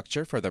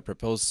infrastructure for the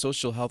proposed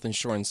social health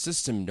insurance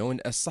system known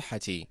as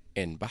Sahati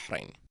in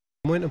Bahrain.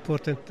 One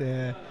important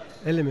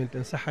element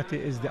in Sahati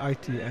is the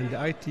IT, and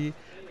the IT,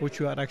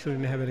 which we are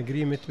actually have an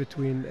agreement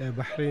between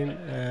Bahrain,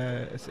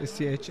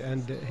 SCH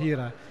and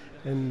HIRA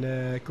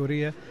in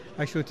Korea,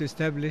 actually to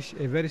establish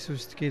a very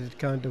sophisticated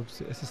kind of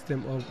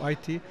system of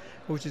IT,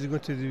 which is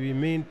going to be the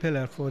main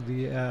pillar for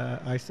the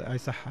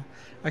ISAHA.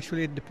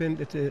 Actually,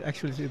 it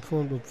actually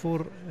formed of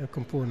four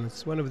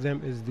components. One of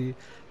them is the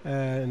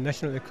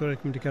National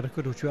Electronic Medical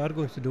Record, which we are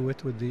going to do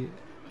it with the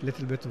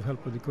little bit of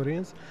help with the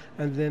Koreans,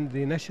 and then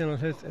the National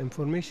Health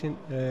Information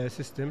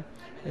System,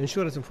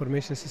 Insurance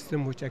Information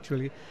System, which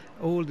actually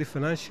all the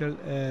financial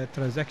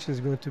transactions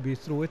are going to be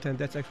through it, and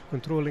that's actually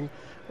controlling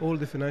all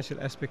the financial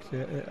aspects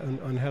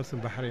on health in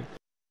Bahrain.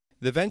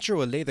 The venture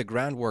will lay the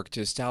groundwork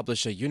to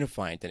establish a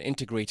unified and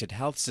integrated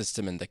health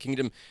system in the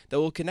kingdom that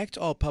will connect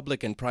all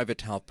public and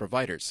private health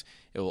providers.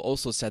 It will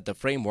also set the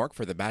framework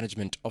for the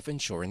management of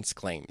insurance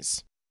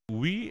claims.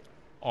 We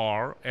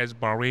are, as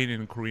Bahrain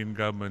and Korean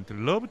government,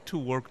 love to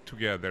work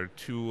together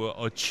to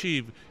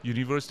achieve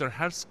universal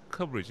health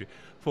coverage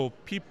for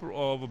people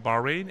of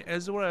Bahrain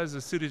as well as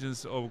the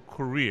citizens of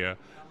Korea,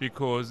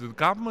 because the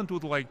government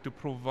would like to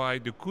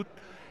provide a good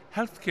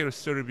healthcare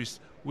service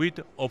with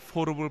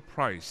affordable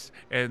price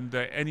and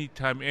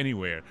anytime,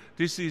 anywhere.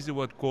 This is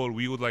what goal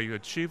we would like to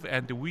achieve,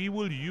 and we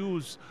will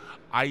use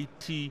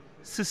IT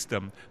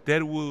system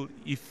that will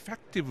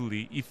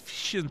effectively,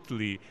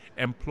 efficiently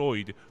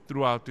employed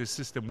throughout the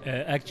system.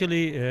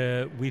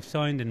 We've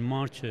signed in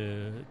March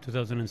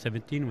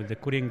 2017 with the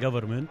Korean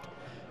government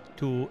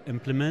to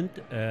implement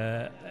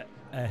a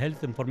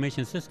health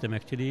information system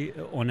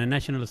on a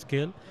national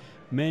scale.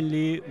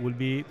 Mainly will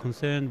be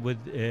concerned with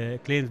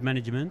claims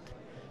management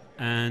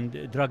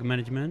and drug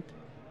management.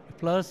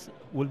 Plus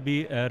will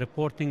be a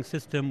reporting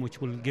system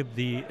which will give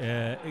the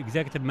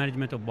executive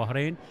management of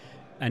Bahrain,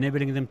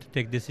 enabling them to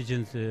take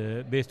decisions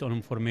based on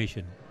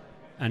information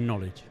and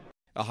knowledge.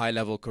 A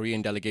high-level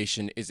Korean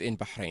delegation is in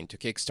Bahrain to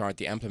kickstart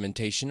the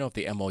implementation of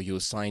the MOU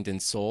signed in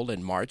Seoul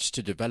in March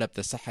to develop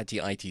the Sahati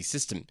IT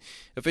system.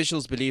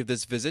 Officials believe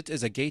this visit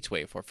is a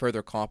gateway for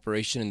further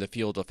cooperation in the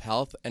field of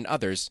health and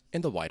others in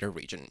the wider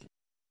region.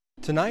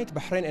 Tonight,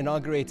 Bahrain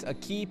inaugurates a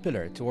key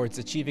pillar towards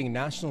achieving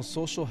national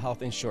social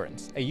health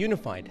insurance, a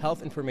unified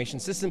health information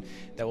system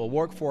that will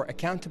work for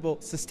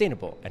accountable,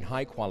 sustainable, and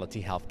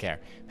high-quality healthcare.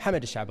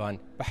 Mohammed Shaban,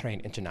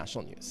 Bahrain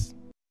International News.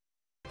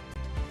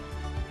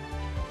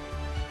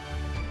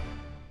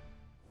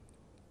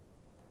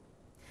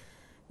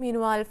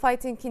 Meanwhile,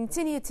 fighting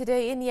continued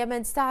today in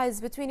Yemen's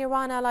ties between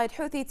Iran-allied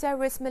Houthi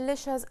terrorist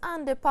militias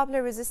and the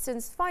Popular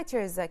Resistance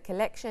Fighters, a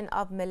collection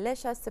of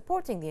militias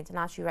supporting the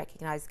internationally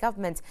recognized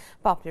government.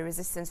 Popular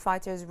Resistance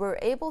Fighters were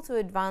able to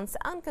advance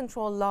and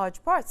control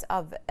large parts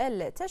of El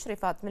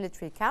Tashrifat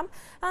military camp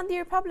and the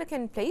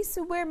Republican place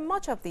where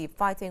much of the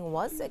fighting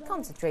was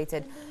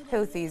concentrated.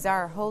 Houthis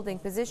are holding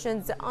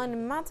positions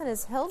on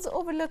mountainous hills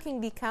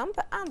overlooking the camp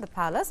and the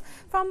palace,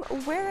 from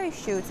where they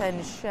shoot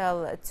and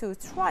shell to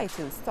try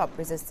to stop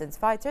resistance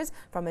fighters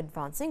from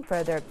advancing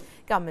further.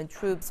 Government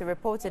troops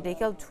reportedly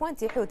killed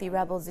 20 Houthi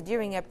rebels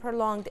during a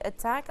prolonged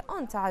attack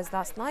on Taiz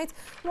last night,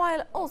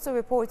 while also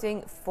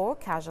reporting 4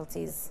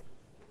 casualties.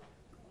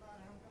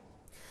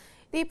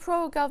 The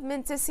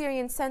pro-government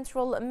Syrian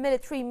Central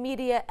Military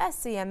Media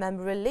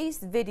SCMM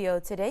released video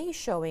today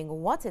showing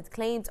what it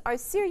claimed are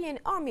Syrian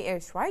army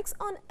airstrikes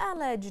on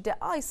alleged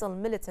ISIL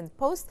militant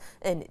posts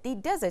in the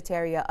desert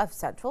area of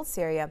central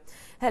Syria.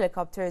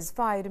 Helicopters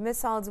fired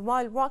missiles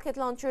while rocket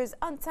launchers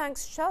and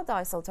tanks shelled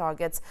ISIL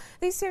targets.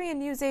 The Syrian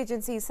news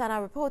agency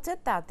Sana reported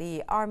that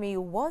the army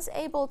was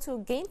able to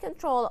gain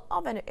control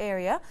of an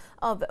area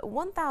of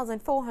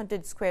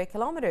 1,400 square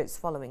kilometers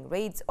following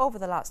raids over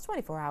the last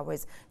 24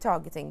 hours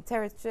targeting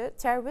terrorists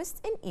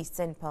in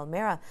eastern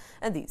Palmyra.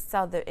 In the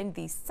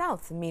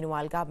south,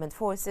 meanwhile, government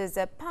forces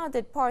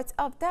pounded parts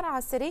of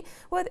Daraa city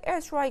with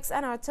airstrikes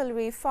and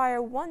artillery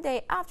fire one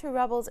day after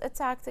rebels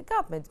attacked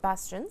government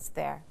bastions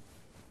there.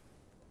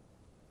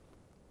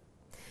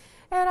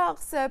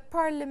 Iraq's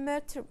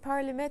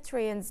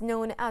parliamentarians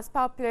known as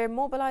Popular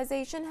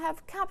Mobilization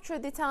have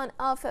captured the town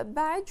of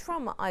Baj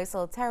from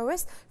ISIL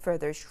terrorists,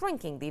 further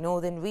shrinking the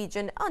northern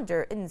region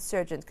under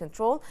insurgent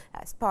control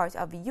as part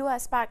of a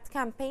US-backed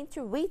campaign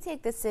to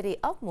retake the city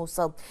of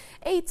Mosul.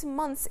 8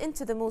 months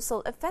into the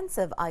Mosul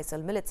offensive,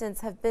 ISIL militants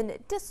have been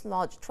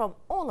dislodged from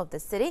all of the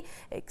city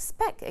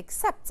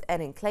except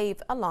an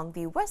enclave along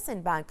the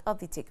western bank of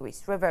the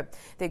Tigris River.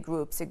 The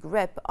group's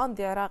grip on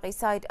the Iraqi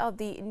side of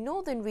the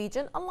northern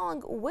region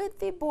along with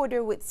the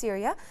border with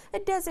Syria, a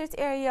desert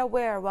area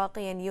where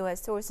Iraqi and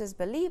US sources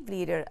believe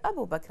leader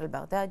Abu Bakr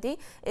al-Baghdadi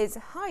is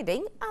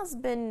hiding, has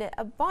been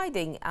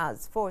abiding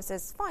as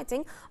forces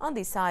fighting on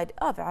the side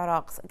of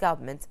Iraq's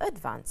government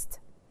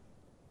advanced.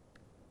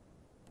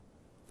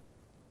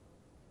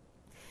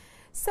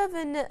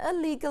 7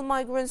 illegal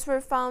migrants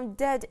were found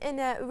dead in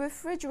a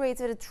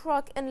refrigerated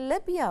truck in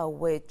Libya,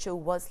 which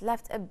was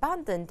left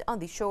abandoned on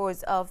the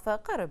shores of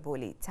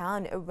Qarabuli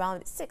town,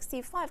 around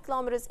 65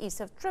 kilometers east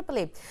of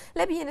Tripoli.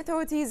 Libyan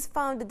authorities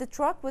found the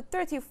truck with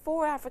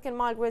 34 African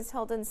migrants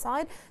held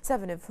inside,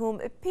 7 of whom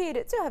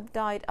appeared to have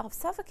died of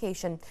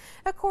suffocation.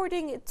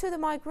 According to the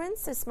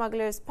migrants, the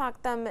smugglers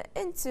packed them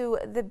into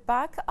the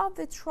back of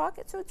the truck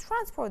to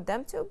transport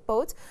them to a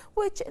boat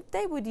which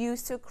they would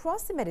use to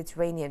cross the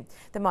Mediterranean.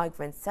 The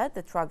migrants said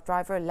the truck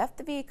driver left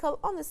the vehicle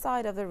on the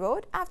side of the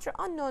road after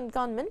unknown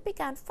gunmen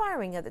began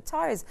firing at the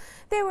tires.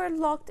 They were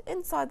locked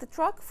inside the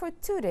truck for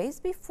 2 days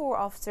before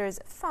officers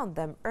found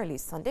them early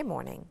Sunday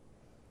morning.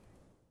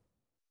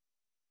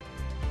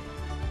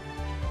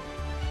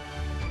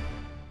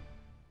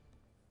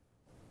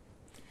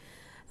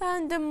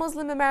 And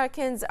Muslim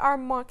Americans are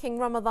marking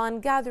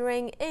Ramadan,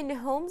 gathering in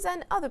homes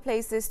and other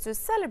places to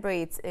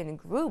celebrate in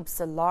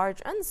groups,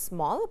 large and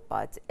small.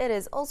 But it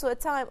is also a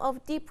time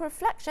of deep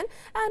reflection,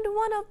 and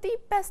one of the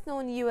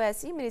best-known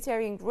U.S.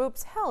 humanitarian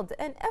groups held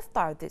an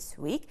iftar this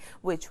week,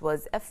 which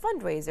was a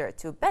fundraiser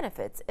to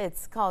benefit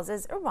its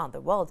causes around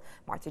the world.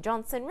 Marty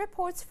Johnson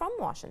reports from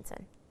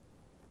Washington.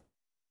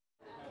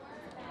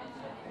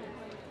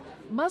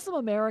 Muslim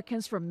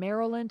Americans from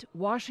Maryland,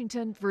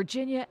 Washington,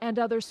 Virginia, and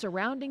other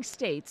surrounding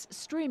states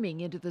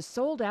streaming into the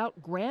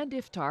sold-out Grand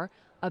Iftar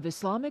of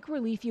Islamic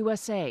Relief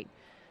USA,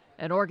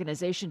 an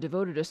organization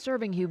devoted to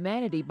serving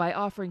humanity by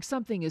offering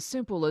something as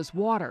simple as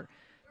water,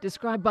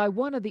 described by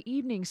one of the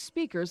evening's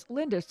speakers,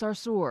 Linda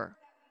Sarsour.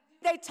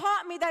 They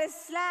taught me that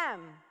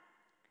Islam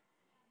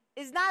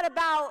is not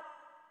about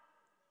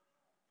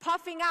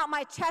puffing out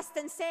my chest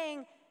and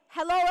saying,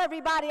 hello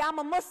everybody, I'm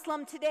a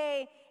Muslim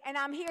today and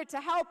I'm here to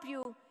help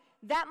you.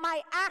 That my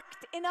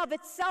act in of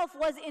itself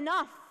was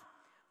enough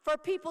for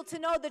people to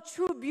know the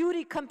true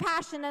beauty,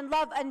 compassion, and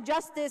love and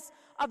justice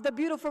of the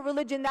beautiful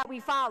religion that we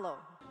follow.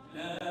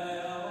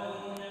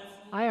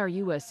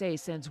 IRUSA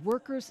sends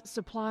workers,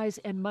 supplies,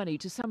 and money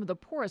to some of the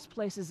poorest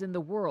places in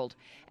the world,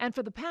 and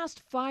for the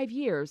past 5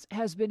 years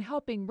has been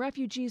helping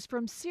refugees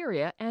from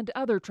Syria and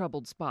other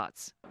troubled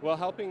spots. Well,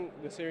 helping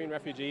the Syrian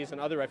refugees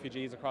and other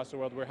refugees across the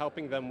world, we're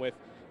helping them with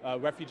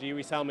refugee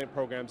resettlement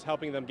programs,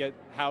 helping them get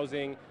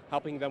housing,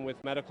 helping them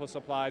with medical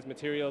supplies,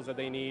 materials that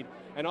they need.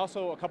 And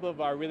also a couple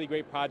of our really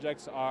great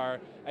projects are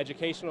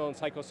educational and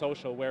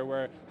psychosocial, where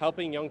we're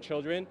helping young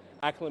children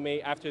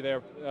acclimate after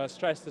their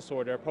stress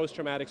disorder,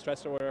 post-traumatic stress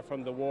disorder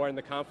from the war and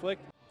the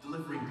conflict.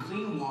 Delivering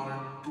clean water.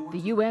 The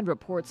UN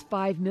reports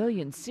 5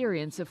 million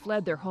Syrians have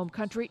fled their home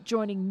country,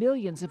 joining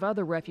millions of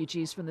other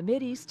refugees from the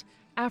Mideast,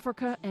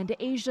 Africa, and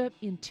Asia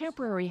in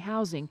temporary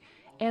housing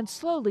and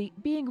slowly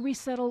being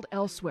resettled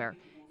elsewhere,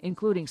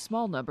 including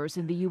small numbers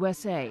in the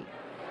USA.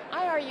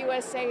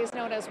 IRUSA is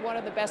known as one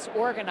of the best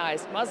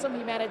organized Muslim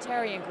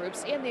humanitarian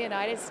groups in the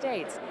United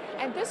States.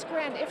 And this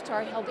Grand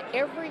Iftar, held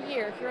every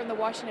year here in the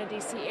Washington,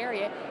 D.C.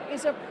 area,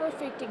 is a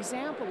perfect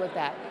example of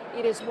that.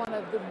 It is one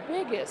of the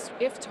biggest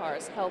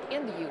iftars held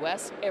in the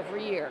U.S.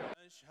 every year.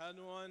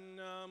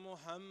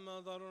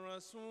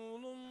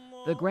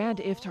 The Grand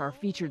Iftar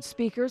featured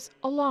speakers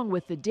along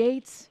with the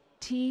dates,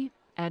 tea,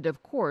 and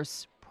of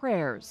course,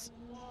 prayers.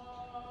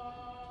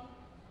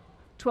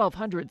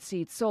 1,200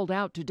 seats sold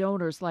out to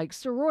donors like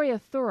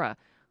Soroya Thura,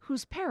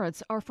 whose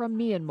parents are from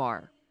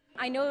Myanmar.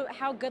 I know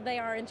how good they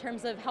are in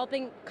terms of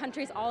helping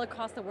countries all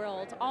across the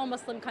world, all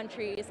Muslim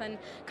countries and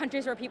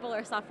countries where people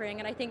are suffering,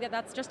 and I think that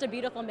that's just a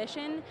beautiful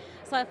mission.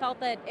 So I felt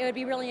that it would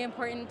be really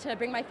important to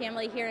bring my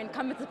family here and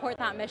come and support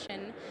that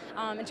mission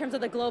in terms of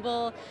the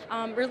global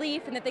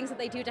relief and the things that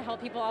they do to help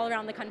people all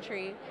around the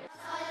country.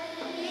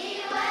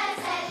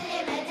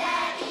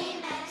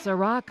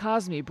 Sarah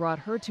Kazmi brought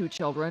her 2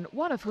 children,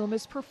 one of whom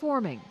is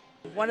performing.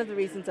 One of the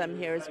reasons I'm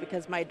here is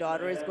because my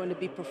daughter is going to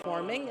be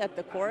performing at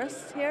the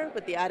chorus here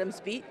with the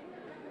Adams Beat,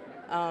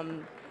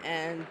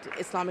 and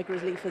Islamic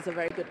Relief is a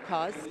very good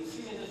cause.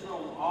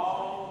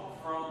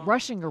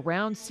 Rushing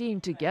around seeing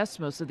to guests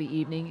most of the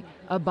evening,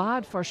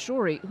 Abad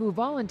Farshuri, who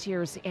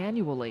volunteers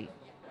annually.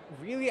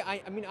 Really,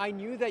 I mean, I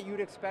knew that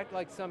you'd expect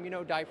like some,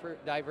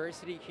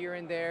 diversity here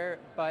and there,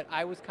 but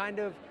I was kind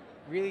of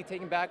really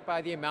taken back by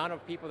the amount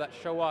of people that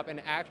show up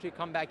and actually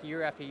come back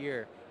year after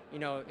year.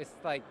 It's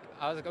like,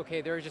 I was like,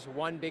 okay, there's just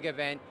one big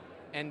event,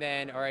 and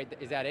then, all right,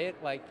 is that it?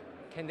 Like,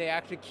 can they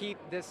actually keep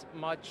this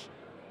much,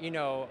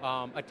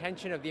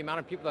 attention of the amount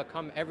of people that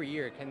come every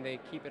year? Can they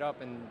keep it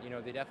up? And,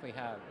 they definitely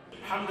have.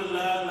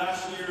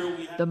 Last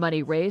year the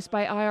money raised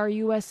by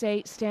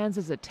IRUSA stands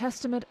as a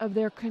testament of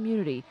their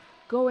community,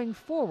 going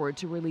forward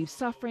to relieve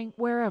suffering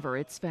wherever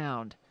it's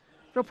found.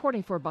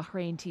 Reporting for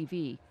Bahrain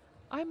TV,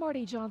 I'm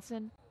Marty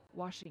Johnson,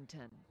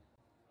 Washington.